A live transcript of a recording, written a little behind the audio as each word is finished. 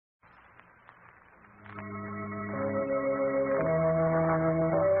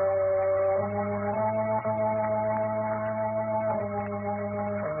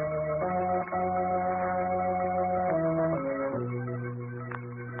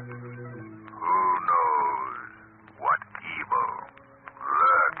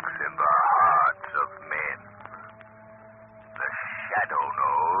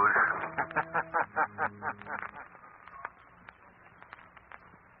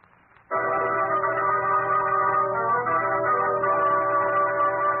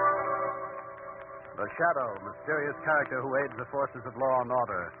Shadow, mysterious character who aids the forces of law and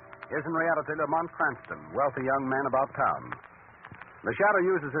order, is in reality Lamont Cranston, wealthy young man about town. The Shadow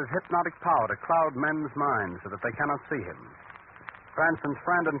uses his hypnotic power to cloud men's minds so that they cannot see him. Cranston's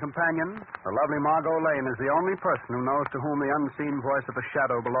friend and companion, the lovely Margo Lane, is the only person who knows to whom the unseen voice of the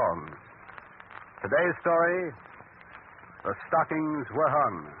Shadow belongs. Today's story, The Stockings Were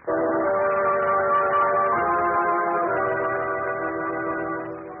Hung.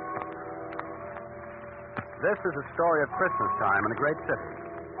 This is a story of Christmas time in a great city.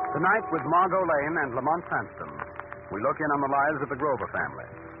 Tonight, with Margo Lane and Lamont Cranston, we look in on the lives of the Grover family.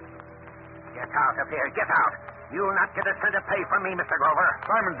 Get out of here. Get out. You'll not get a cent to pay from me, Mr. Grover.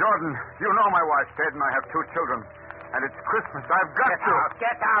 Simon Jordan, you know my wife's dead and I have 2 children. And it's Christmas. I've got to.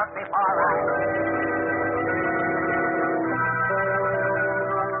 Get out before I...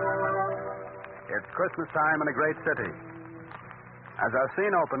 It's Christmas time in a great city. As our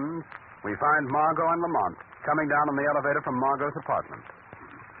scene opens, we find Margo and Lamont coming down on the elevator from Margo's apartment.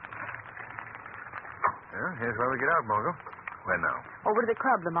 Yeah, here's where we get out, Margo. Where now? Over to the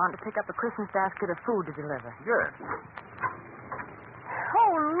club, Lamont, to pick up a Christmas basket of food to deliver. Good.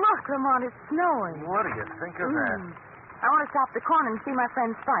 Oh, look, Lamont, it's snowing. What do you think of that? I want to stop the corner and see my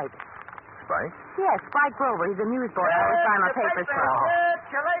friend Spike. Spike? Yes, Spike Grover. He's a newsboy. I always buy my papers from.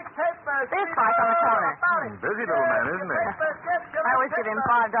 There's Spike on the corner. Busy little man, isn't he? I always give him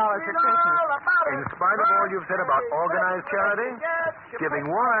 $5 for Christmas. In spite of all you've said about organized charity, giving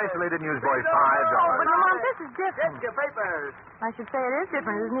one isolated newsboy $5. Oh, but Lamont, this is different. Get your papers. I should say it is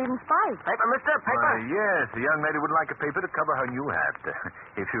different. It isn't even Spike. Paper, mister? Paper? Yes, the young lady would like a paper to cover her new hat.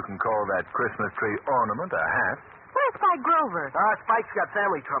 If you can call that Christmas tree ornament a hat. Where's Spike Grover? Spike's got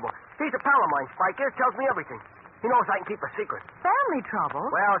family trouble. He's a pal of mine, Spike is. Tells me everything. He knows I can keep a secret. Family trouble?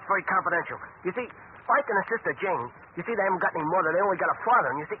 Well, it's very confidential. You see, Spike and his sister Jane, you see, they haven't got any mother. They only got a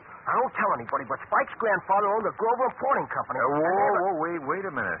father. And you see, I don't tell anybody, but Spike's grandfather owned the Grover Importing Company. Wait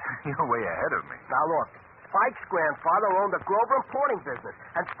a minute. You're way ahead of me. Now, look. Spike's grandfather owned the Grover Importing business,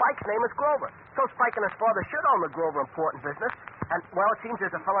 and Spike's name is Grover. So Spike and his father should own the Grover Importing business. And, well, it seems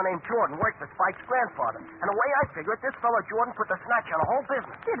there's a fellow named Jordan worked for Spike's grandfather. And the way I figure it, this fellow Jordan put the snatch on the whole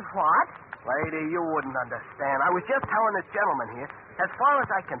business. Did what? Lady, you wouldn't understand. I was just telling this gentleman here, as far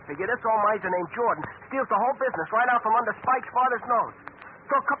as I can figure, this old miser named Jordan steals the whole business right out from under Spike's father's nose.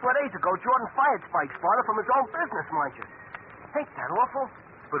 So a couple of days ago, Jordan fired Spike's father from his own business, mind you. Ain't that awful?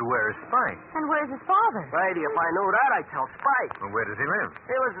 But where's Spike? And where's his father? Lady, if I knew that, I'd tell Spike. Well, where does he live?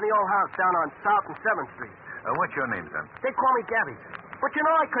 He lives in the old house down on South and 7th Street. What's your name, son? They call me Gabby. But, you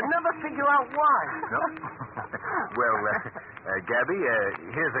know, I could never figure out why. No? Well, Gabby,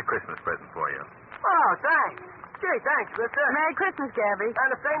 here's a Christmas present for you. Oh, thanks. Gee, thanks, mister. Merry Christmas, Gabby. And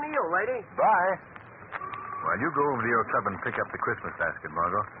the same to you, lady. Bye. Well, you go over to your club and pick up the Christmas basket,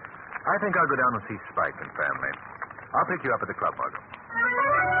 Margo. I think I'll go down and see Spike and family. I'll pick you up at the club, Margo.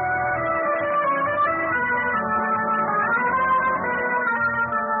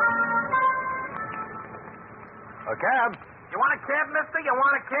 A cab? You want a cab, mister? You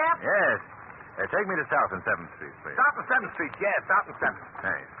want a cab? Yes. Take me to South and 7th Street, please. South and 7th Street, yeah, South and 7th.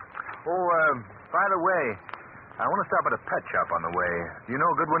 Thanks. Oh, by the way, I want to stop at a pet shop on the way. Do you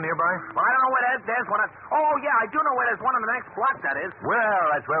know a good one nearby? Well, I don't know where that is. There's one. Oh, yeah, I do know where there's one on the next block, that is. Well,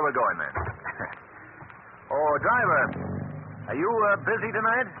 that's where we're going then. Oh, driver, are you busy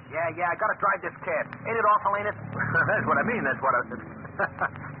tonight? Yeah, I gotta drive this cab. Ain't it awful, ain't it? That's what I mean. That's what I...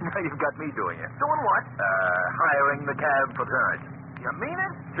 Now you've got me doing it. Doing what? Hiring the cab for tonight. You mean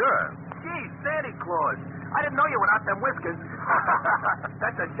it? Sure. Gee, Santa Claus. I didn't know you without them whiskers.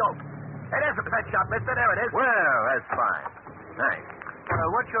 That's a joke. Hey, there's a pet shop, mister. There it is. Well, that's fine. Thanks.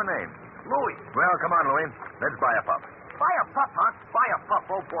 What's your name? Louis. Well, come on, Louis. Let's buy a pup. Buy a pup, huh? Buy a pup,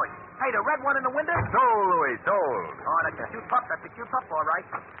 oh boy. Hey, the red one in the window? Sold, Louis, sold. Oh, that's a cute pup. That's a cute pup, all right.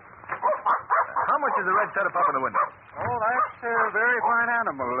 How much is the red setter pup in the window? Oh, that's a very fine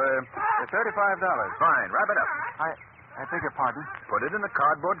animal. $35. Fine. Wrap it up. I beg your pardon? Put it in a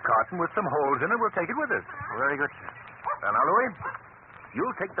cardboard carton with some holes in it. We'll take it with us. Very good, sir. Now, Louis,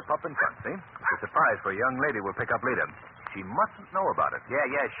 you'll take the pup in front, see? It's a surprise for a young lady we'll pick up later. She mustn't know about it. Yeah,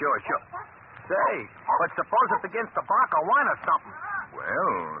 sure. Say, but suppose it's against the bark or wine or something.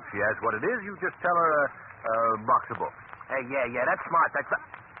 Well, if she asks what it is, you just tell her a box of books. Hey, yeah, that's smart.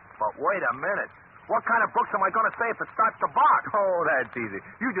 But wait a minute. What kind of books am I going to say if it starts to bark? Oh, that's easy.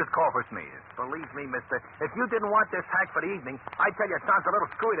 You just call for sneeze. Believe me, mister, if you didn't want this hack for the evening, I'd tell you it sounds a little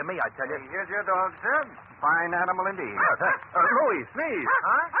screwy to me, I tell you. Hey, here's your dog, sir. Fine animal indeed. Louis, sneeze.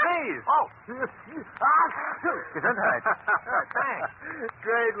 Huh? Sneeze. Oh. Gesundheit. Thanks.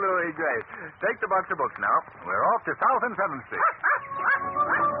 Great, Louis, great. Take the box of books now. We're off to South and 7th Street.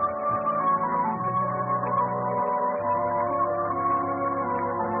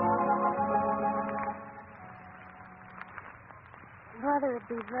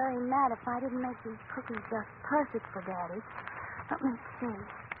 be very mad if I didn't make these cookies just perfect for Daddy. Let me see.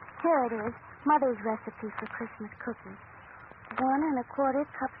 Here it is. Mother's recipe for Christmas cookies. 1 1/4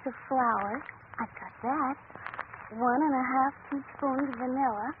 cups of flour. I've got that. 1 1/2 teaspoons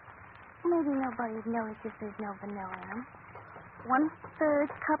vanilla. Maybe nobody'd notice if there's no vanilla in them. 1/3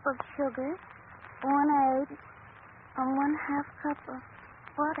 cup of sugar. 1 egg. And 1/2 cup of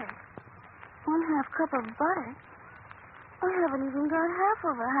butter. 1/2 cup of butter? I haven't even got half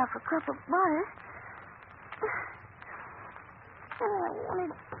a cup of butter. Oh, I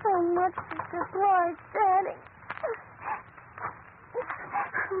wanted so much to surprise Daddy.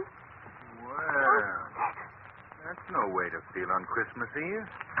 Well, that's no way to feel on Christmas Eve.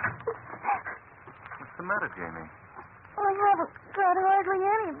 What's the matter, Jamie? I haven't got hardly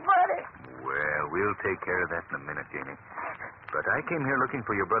any butter. Well, we'll take care of that in a minute, Jamie. But I came here looking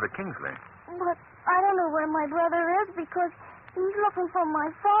for your brother Kingsley. But I don't know where my brother is because he's looking for my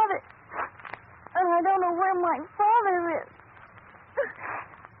father. And I don't know where my father is.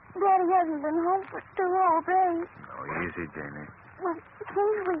 Daddy hasn't been home for 2 whole days. Oh, easy, Jamie. Well,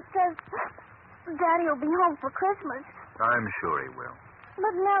 Kingsley says Daddy will be home for Christmas. I'm sure he will.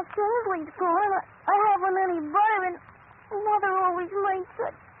 But now Kingsley's gone. I haven't any butter, and Mother always made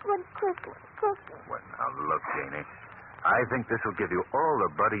such good Christmas cookies. Well, now look, Jamie. I think this will give you all the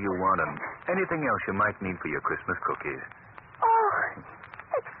butter you want and anything else you might need for your Christmas cookies. Oh,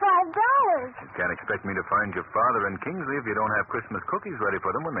 it's $5. You can't expect me to find your father and Kingsley if you don't have Christmas cookies ready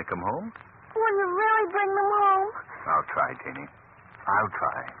for them when they come home. Will you really bring them home? I'll try, Jamie. I'll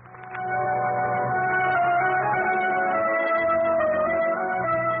try.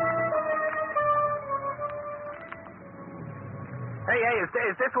 Hey,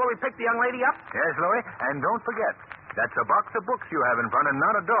 is this where we picked the young lady up? Yes, Louie, and don't forget, that's a box of books you have in front and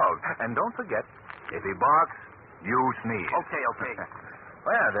not a dog. And don't forget, if he barks, you sneeze. Okay.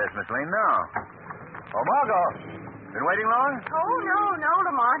 Well, there's Miss Lane now. Oh, Margo, been waiting long? Oh, no,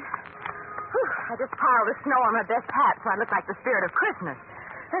 Lamont. Whew, I just piled the snow on my best hat so I look like the spirit of Christmas.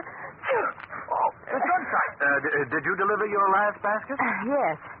 Oh, sunshine. Did you deliver your last basket?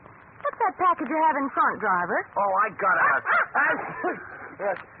 Yes. What's that package you have in front, driver? Oh, I got it.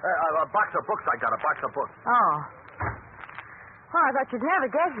 Yes, a box of books. I got a box of books. Oh. Well, I thought you'd never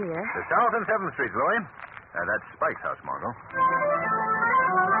get here. The South and 7th Street, Louie. That's Spike's house, Margo.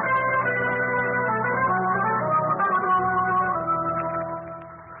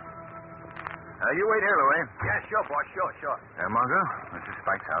 You wait here, Louie. Yeah, sure, boss. Sure. Margo, this is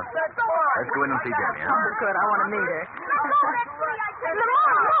Spike's house. Let's go in and see Jenny, huh? Oh, good. I want to meet her.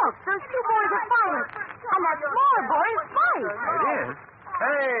 Lamont, look. Those 2 boys are fighting. And that smaller boy is Spike. It is?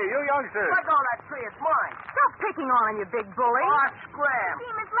 Hey, you youngsters. Let go of that tree. It's mine. Stop picking on him, you big bully. Oh, scram.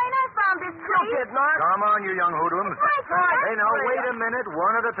 See, Miss Lane, I found this You tree. did not. Come on, you young hoodlums. Hey, now, wait a minute,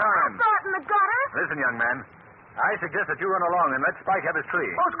 one at a time. Start in the gutter. Listen, young man. I suggest that you run along and let Spike have his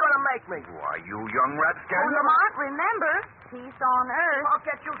tree. Who's going to make me? Why, you young rapscallion. Oh, Lamont, remember, peace on earth. I'll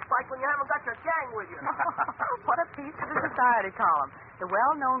get you, Spike, when you haven't got your gang with you. What a piece of the society column. The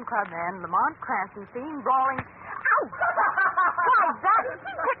well-known clubman, Lamont Cranston, seen brawling... Ow! Why, that?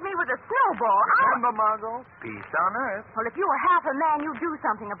 He hit me with a snowball. Remember, Margo, peace on earth. Well, if you were half a man, you'd do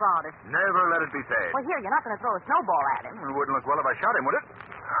something about it. Never let it be said. Well, here, you're not going to throw a snowball at him. It wouldn't look well if I shot him, would it?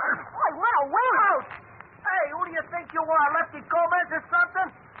 Boy, what a whale out! Hey, who do you think you are, Lefty Gomez or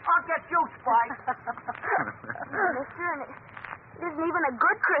something? I'll get you, Spike. Mister, and it isn't even a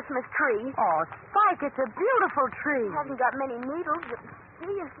good Christmas tree. Oh, Spike, it's a beautiful tree. It hasn't got many needles, but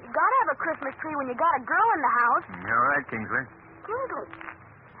see, you gotta have a Christmas tree when you got a girl in the house. All right, Kingsley. Kingsley,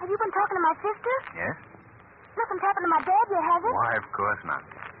 have you been talking to my sister? Yes? Nothing's happened to my dad yet, has it? Why, of course not.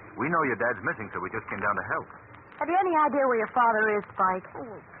 We know your dad's missing, so we just came down to help. Have you any idea where your father is, Spike?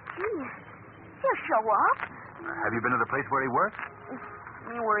 Oh, gee. He'll show up. Have you been to the place where he works?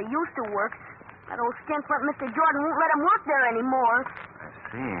 Where he used to work. That old skinflint Mr. Jordan won't let him work there anymore. I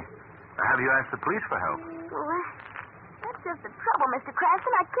see. Have you asked the police for help? Well, that's just the trouble, Mr.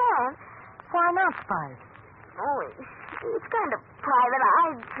 Cranston. I can't. Why not, Spike? Oh, it's kind of private.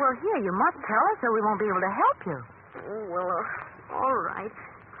 Well, here, you must tell us or we won't be able to help you. Oh, well, all right.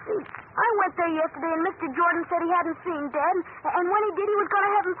 See, I went there yesterday, and Mr. Jordan said he hadn't seen Dad, and when he did, he was going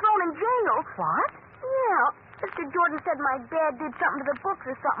to have him thrown in jail. What? Yeah. Mr. Jordan said my dad did something to the books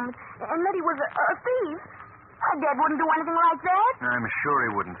or something, and that he was a thief. My dad wouldn't do anything like that. I'm sure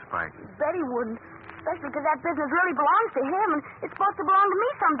he wouldn't, Spike. Bet he wouldn't, especially because that business really belongs to him, and it's supposed to belong to me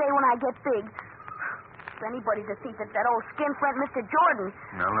someday when I get big. If anybody's a thief, it's that old skinflint Mr. Jordan.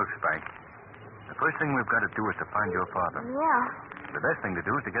 Now, look, Spike. The first thing we've got to do is to find your father. Yeah. The best thing to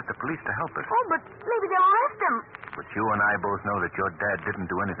do is to get the police to help us. Oh, but maybe they'll arrest him. But you and I both know that your dad didn't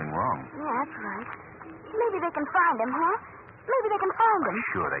do anything wrong. Yeah, that's right. Maybe they can find him, huh? Maybe they can find him.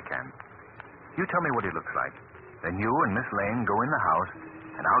 Sure they can. You tell me what he looks like. Then you and Miss Lane go in the house,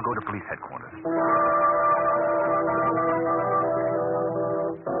 and I'll go to police headquarters.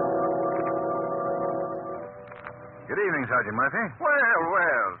 Good evening, Sergeant Murphy.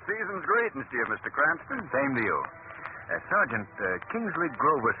 Well. Season's greetings to you, Mr. Cranston. Same to you. Sergeant, Kingsley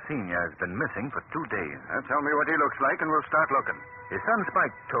Grover Sr. has been missing for 2 days. Tell me what he looks like, and we'll start looking. His son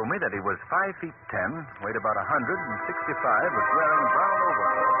Spike told me that he was 5 feet 10, weighed about 165, was wearing brown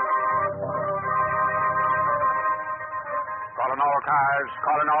overalls.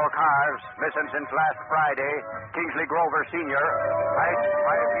 Calling all cars. Missing since last Friday. Kingsley Grover Sr. Height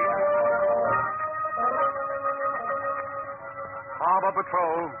 5 feet. Harbor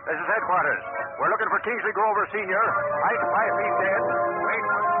Patrol. This is headquarters. We're looking for Kingsley Grover Sr. Height 5 feet dead. Wait.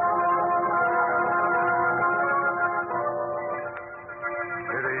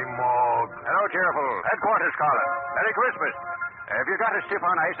 Kitty Morg. Hello, cheerful. Headquarters calling. Merry Christmas. If you got a stiff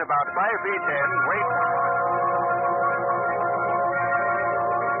on ice about 5 feet 10, wait.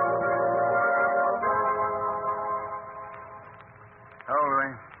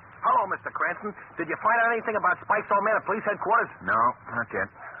 Hello, Mr. Cranston. Did you find out anything about Spike's old man at police headquarters? No, not yet.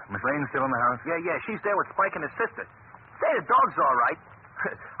 Miss Lane's still in the house? Yeah, she's there with Spike and his sister. Say, the dog's all right.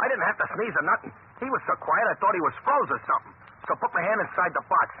 I didn't have to sneeze or nothing. He was so quiet I thought he was froze or something. So put my hand inside the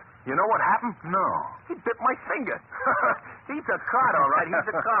box. You know what happened? No. He bit my finger. He's a card, all right.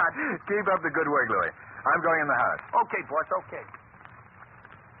 He's a card. Keep up the good work, Louie. I'm going in the house. Okay, boss, okay.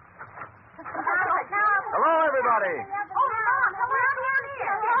 Hello, everybody. Oh, Mom, come around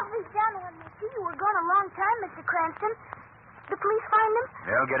here. Lovely gentlemen. You were gone a long time, Mr. Cranston. The police find him?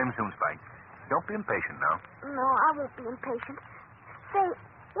 They'll get him soon, Spike. Don't be impatient now. No, I won't be impatient. Say,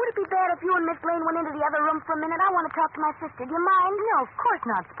 would it be bad if you and Miss Lane went into the other room for a minute? I want to talk to my sister. Do you mind? No, of course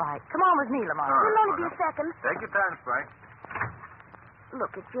not, Spike. Come on with me, Lamont. It'll only be a second. Take your time, Spike.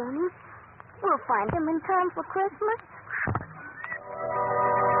 Look at Jamie. We'll find him in time for Christmas.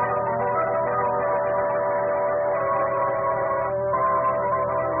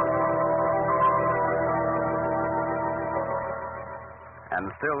 And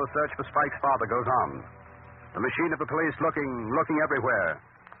still the search for Spike's father goes on. The machine of the police looking everywhere.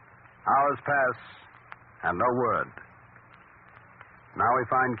 Hours pass, and no word. Now we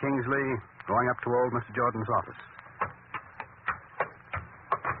find Kingsley going up to old Mr. Jordan's office.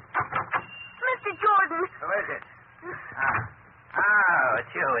 Mr. Jordan. Who is it? Oh,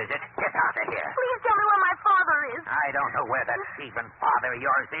 it's you, is it? Get out of here. Please tell me where my father is. I don't know where that thieving father of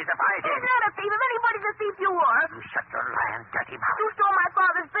yours is. If I did... He's not a thief. If anybody's a thief, you are. You shut your lying, dirty mouth. You stole my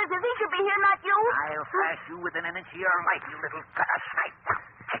father's business. He should be here, not you. I'll thrash you within an inch of your life, you little gutter snipe.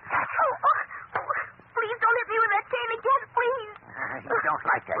 Take that. Please don't hit me with that cane again, please. You don't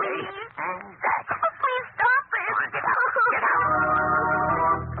like that, eh? Please. And that. Please stop it. Come on, get out. Get out.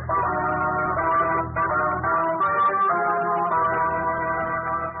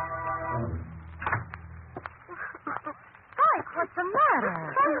 Spike, what's the matter?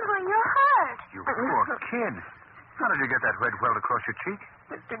 Kingsley, you're hurt. You poor kid. How did you get that red welt across your cheek?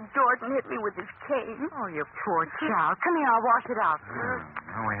 Mr. Jordan hit me with his cane. Oh, you poor child. Come here, I'll wash it out.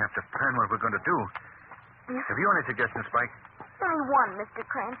 Now we have to plan what we're going to do. Have you any suggestions, Spike? Only one, Mr.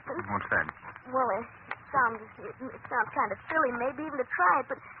 Cranston. What's that? Well, it sounds kind of silly, maybe even to try it,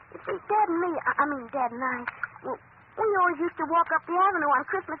 but you see, Dad and me, I mean Dad and I, well, we always used to walk up the avenue on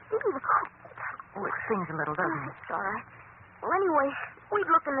Christmas Eve. Oh, it stings a little, doesn't it? It's all right. Well, anyway,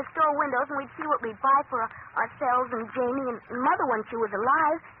 we'd look in the store windows and we'd see what we'd buy for ourselves and Jamie and Mother when she was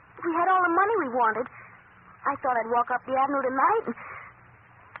alive. If we had all the money we wanted, I thought I'd walk up the avenue tonight and...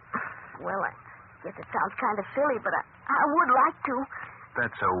 Well, I guess it sounds kind of silly, but I would like to.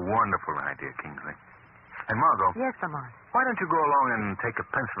 That's a wonderful idea, Kingsley. And Margo. Yes, Lamont. Why don't you go along and take a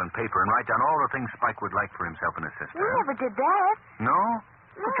pencil and paper and write down all the things Spike would like for himself and his sister? We never did that. No?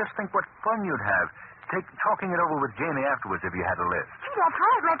 Well, just think what fun you'd have. Talking it over with Jamie afterwards if you had a list. Gee, that's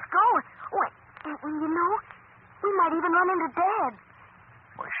right. Let's go. Wait, you know, we might even run into Dad.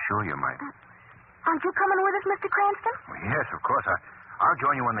 Well, sure you might. Aren't you coming with us, Mr. Cranston? Well, yes, of course. I'll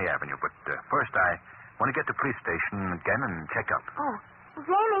join you on the avenue, but first I want to get to the police station again and check up. Oh,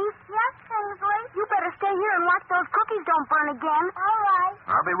 Jamie. Yes, Kingsley? You better stay here and watch those cookies don't burn again. All right.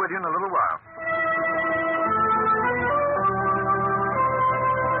 I'll be with you in a little while.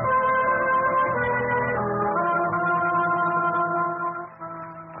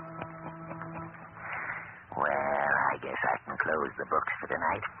 Well, I guess I can close the books for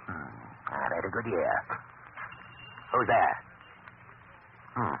tonight. I've had a good year. Who's there?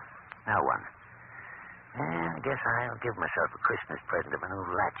 No one. I guess I'll give myself a Christmas present of a new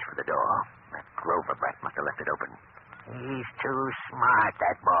latch for the door. That Grover brat must have left it open. He's too smart,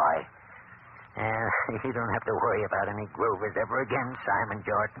 that boy. You don't have to worry about any Grovers ever again, Simon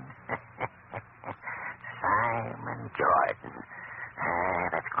Jordan. Simon Jordan.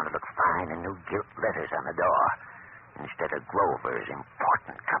 That's going to look fine in new gilt letters on the door instead of Grover's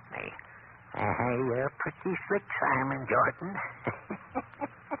Important Company. You're pretty slick, Simon Jordan.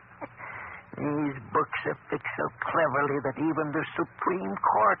 These books are fixed so cleverly that even the Supreme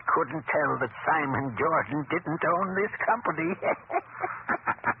Court couldn't tell that Simon Jordan didn't own this company.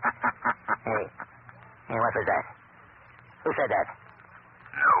 Hey, what was that? Who said that?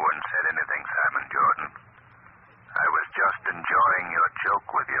 No one said anything, Simon Jordan. I was just enjoying your joke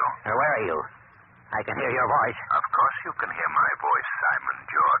with you. Where are you? I can hear your voice. Of course you can hear my voice, Simon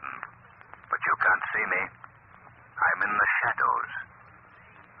Jordan. But you can't see me. I'm in the shadows.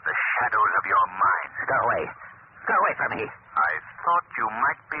 The shadows of your mind. Go away. Go away from me. I thought you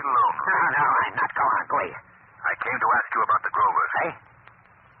might be lonely. No, I'm not. Go on, go away. I came to ask you about the Grovers. Hey?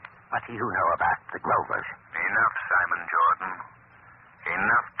 What do you know about the Grovers? Enough, Simon Jordan.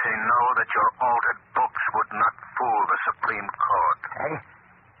 Enough to know that your altered books would not fool the Supreme Court. Hey?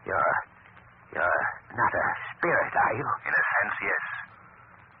 You're not a spirit, are you? In a sense, yes.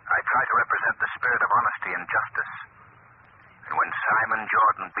 I try to represent the spirit of honesty and justice. And when Simon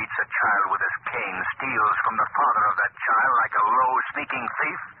Jordan beats a child with his cane, steals from the father of that child like a low, sneaking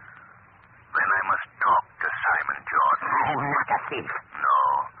thief, then I must talk to Simon Jordan. I'm not a thief. No.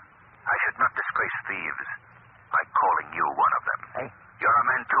 I should not disgrace thieves by calling you one of them. Hey? You're a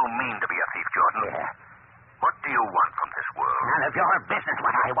man too mean to be a thief, Jordan. Yeah. What do you want from this world? None of your business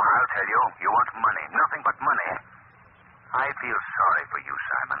what I want. I'll tell you. You want money. Nothing but money. I feel sorry for you,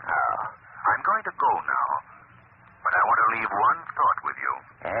 Simon. Oh. I'm going to go now. But I want to leave one thought with you.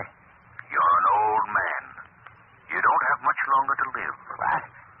 Eh? You're an old man. You don't have much longer to live. What?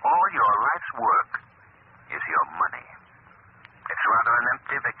 All your life's work is your money. It's rather an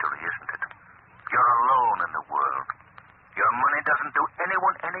empty victory, isn't it? You're alone in the world. Your money doesn't do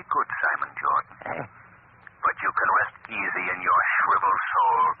anyone any good, Simon Jordan. Eh? But you can rest easy in your shriveled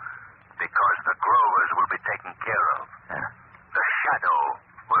soul because the Grovers will be taken care of. Huh? The shadow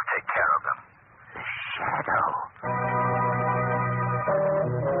will take care of them. The shadow.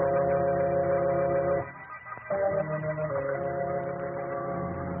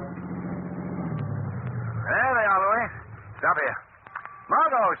 There they are, Louis. Stop here.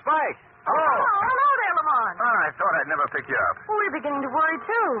 Margo, Spike. Oh, hello there, Lamont. Oh, I thought I'd never pick you up. We're beginning to worry,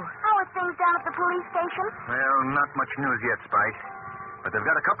 too. How are things down at the police station? Well, not much news yet, Spike. But they've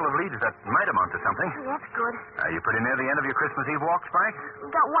got a couple of leads that might amount to something. That's good. Are you pretty near the end of your Christmas Eve walk, Spike? We've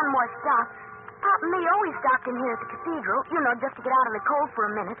got one more stop. Pop and me always stopped in here at the cathedral, just to get out in the cold for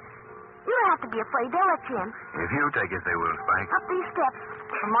a minute. You don't have to be afraid. They'll let you in. If you take it, they will, Spike. Up these steps.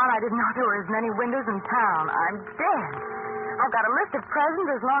 Lamont, I didn't know there were as many windows in town. I'm dead. I've got a list of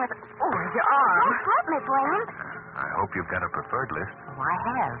presents as long as... Oh, your arm. Don't sweat, Miss Lane. I hope you've got a preferred list. Oh, I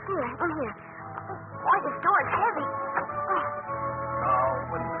have. Here, in here. Boy, this door is heavy.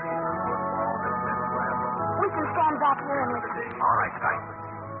 We can stand back here and listen. All right, Spike.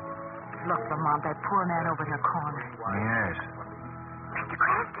 Look, Lamont, that poor man over in the corner. Yes. Mr.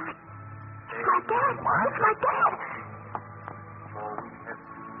 Cranston. It's my dad. What? It's my dad.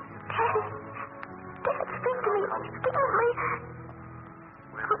 Daddy. Dad, speak to me. Speak to me.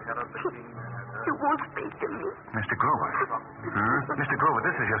 You won't speak to me. Mr. Grover. Mr. Grover,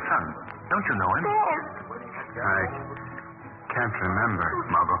 this is your son. Don't you know him? Dad. I can't remember.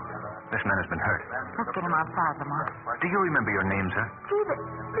 Margo, this man has been hurt. Let's get him outside, Lamont. Do you remember your name, sir? Gee,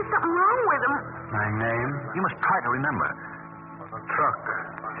 there's something wrong with him. My name? You must try to remember. Truck.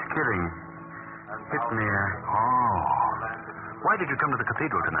 Skidding. Hit me. Oh. Why did you come to the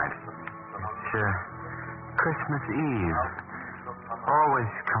cathedral tonight? It's Christmas Eve.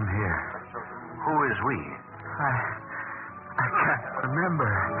 Always come here. Who is we? I can't remember.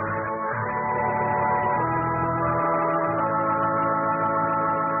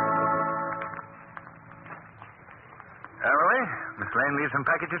 Louis, Miss Lane leave some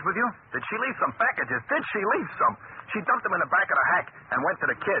packages with you? Did she leave some packages? Did she leave some? She dumped them in the back of the hack and went to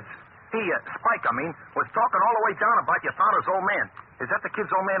the kids. Spike, was talking all the way down about your father's old man. Is that the kid's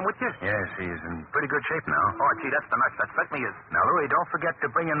old man with you? Yes, he's in pretty good shape now. Oh, gee, that's the nuts. That certainly is. Now, Louis, don't forget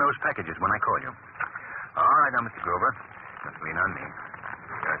to bring in those packages when I call you. All right, now, Mr. Grover. Just lean on me.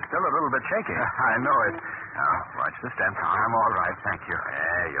 You're still a little bit shaky. I know it. Now, watch the step. I'm all right, thank you.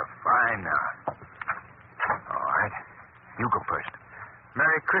 Yeah, you're fine now. All right. You go first.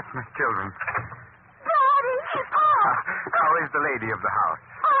 Merry Christmas, children. Daddy! Oh! How is the lady of the house?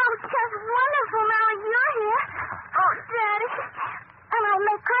 Oh, it's just wonderful now you're here. Oh, Daddy. And I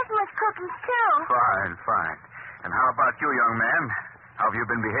make Christmas cookies, too. Fine. And how about you, young man? How have you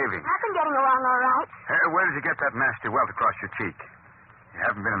been behaving? I've been getting along all right. Where did you get that nasty welt across your cheek? You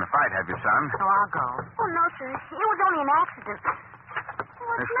haven't been in a fight, have you, son? So I'll go. Oh, no, sir. It was only an accident.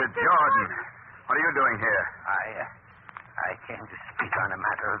 Mr. Jordan, what are you doing here? I came to speak on a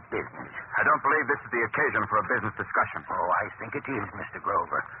matter of business. I don't believe this is the occasion for a business discussion. Oh, I think it is, Mr.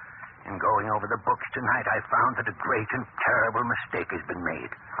 Grover. In going over the books tonight, I found that a great and terrible mistake has been made.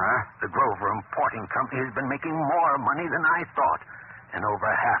 Huh? The Grover Importing Company has been making more money than I thought, and over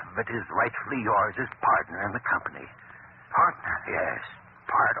half of it is rightfully yours as partner in the company. Partner? Yes,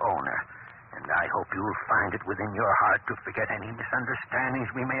 part owner. And I hope you'll find it within your heart to forget any misunderstandings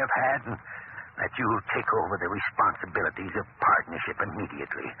we may have had, and that you'll take over the responsibilities of partnership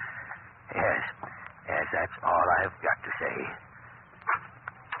immediately. Yes, that's all I've got to say.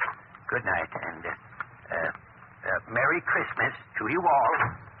 Good night, and Merry Christmas to you all.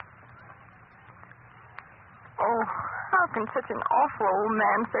 Oh, how can such an awful old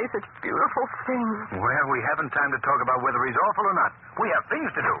man say such beautiful things? Well, we haven't time to talk about whether he's awful or not. We have things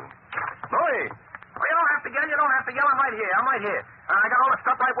to do. Louie! Well, you don't have to yell. I'm right here. I got all the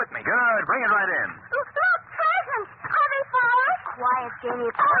stuff right with me. Good. Bring it right in. Look, presents. Are they for us? Quiet, Jenny.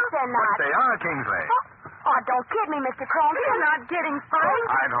 Of course they're not. But they are, Kingsley. Oh, don't kid me, Mr. Cranston. You're not getting fired.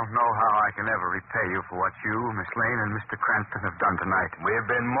 I don't know how I can ever repay you for what you, Miss Lane, and Mr. Cranston have done tonight. We've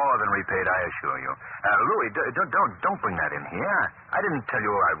been more than repaid, I assure you. Louie, don't bring that in here. I didn't tell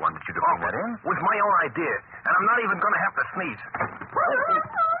you I wanted you to bring that in. It was my own idea, and I'm not even going to have to sneeze.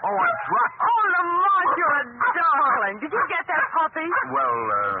 Oh, I dropped. Oh, Lamont, you're a darling. Did you get that puppy? Well,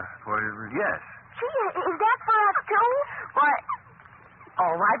 yes. Gee, is that for us, too? Why,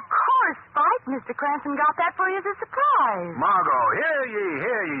 oh, of course, Spike. Mr. Cranston got that for you as a surprise. Margo, hear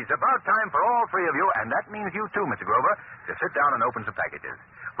ye. It's about time for all three of you, and that means you too, Mr. Grover, to sit down and open some packages.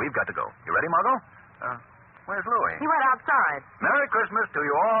 We've got to go. You ready, Margo? Where's Louie? He went outside. Merry Christmas to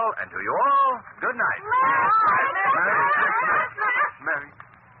you all, and to you all, good night. Merry Christmas. Merry.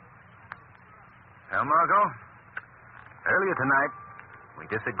 Well, Margo, earlier tonight, we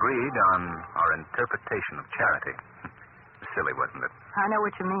disagreed on our interpretation of charity. Silly, wasn't it? I know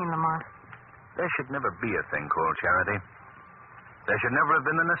what you mean, Lamont. There should never be a thing called charity. There should never have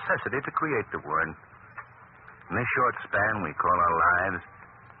been the necessity to create the word. In this short span we call our lives,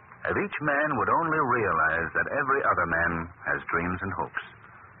 if each man would only realize that every other man has dreams and hopes,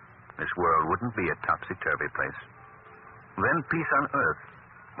 this world wouldn't be a topsy-turvy place. Then peace on earth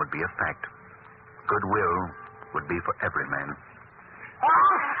would be a fact. Goodwill would be for every man.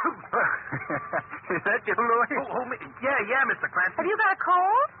 Is that you, Louie? Oh, me? Yeah, Mr. Cranston. Have you got a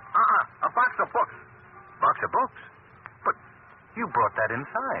cold? A box of books. Box of books? But you brought that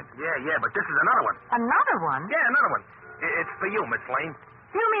inside. Yeah, but this is another one. Another one? Yeah, another one. It's for you, Miss Lane.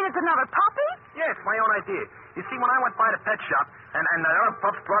 You mean it's another puppy? Yeah, it's my own idea. You see, when I went by the pet shop, and the other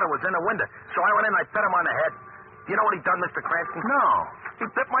pup's brother was in the window, so I went in and I pet him on the head. You know what he done, Mr. Cranston? No. He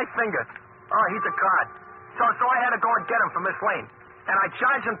bit my finger. Oh, he's a card. So I had to go and get him for Miss Lane. And I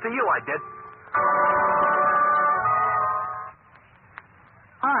charged him to you, I did.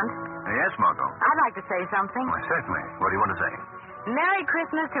 Aunt. Yes, Margo. I'd like to say something. Why, certainly. What do you want to say? Merry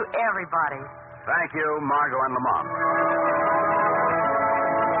Christmas to everybody. Thank you, Margo and Lamont.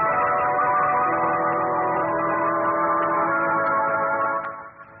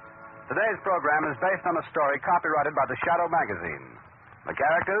 Today's program is based on a story copyrighted by the Shadow magazine. The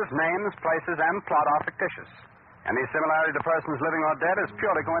characters, names, places, and plot are fictitious. Any similarity to persons living or dead is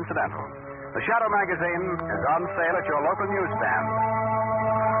purely coincidental. The Shadow magazine is on sale at your local newsstand.